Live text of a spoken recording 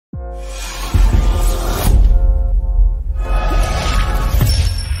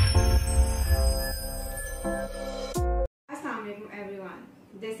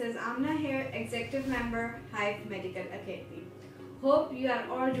This is Amna here, Executive Member, Hive Medical Academy. Hope you are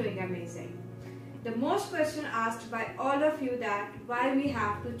all doing amazing. The most question asked by all of you that why we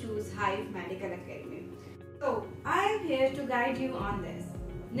have to choose Hive Medical Academy. So I am here to guide you on this.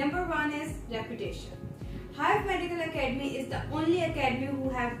 Number one is reputation. Hive Medical Academy is the only academy who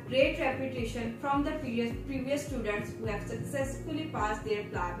have great reputation from the previous students who have successfully passed their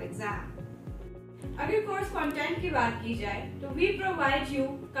PLAB exam. अगर course content की बात की जाए तो we provide you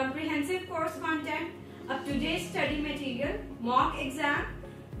comprehensive course content, up-to-date study material, mock exam.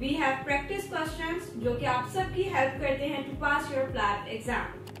 We have practice questions जो कि आप सबकी help करते हैं to pass your PLAB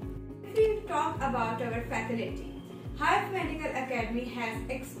exam. If we talk about our faculty, Hive Medical Academy has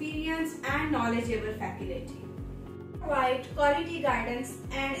experienced and knowledgeable faculty. Provide quality guidance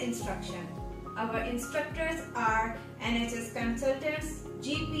and instruction. Our instructors are NHS consultants,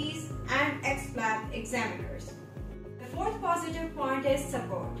 GPs and EX PLAB examiners. The fourth positive point is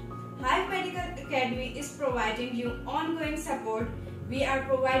support. Hive Medical Academy is providing you ongoing support. We are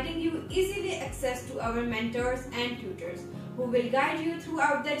providing you easily access to our mentors and tutors who will guide you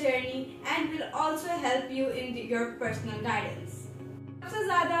throughout the journey and will also help you in your personal guidance. सबसे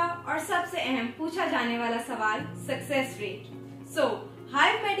ज़्यादा और सबसे अहम पूछा जाने वाला सवाल success rate. So,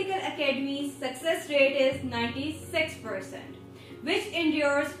 Hive Medical Academy's success rate is 96%, which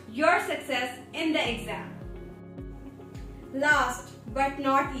ensures your success in the exam. Last but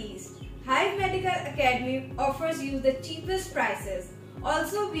not least, Hive Medical Academy offers you the cheapest prices.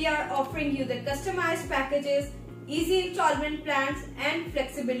 Also, we are offering you the customized packages, easy installment plans and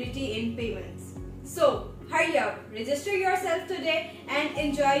flexibility in payments. So, hurry up, register yourself today and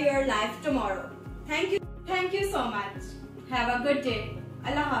enjoy your life tomorrow. Thank you so much. Have a good day.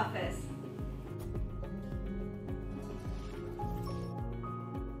 Allah Hafiz.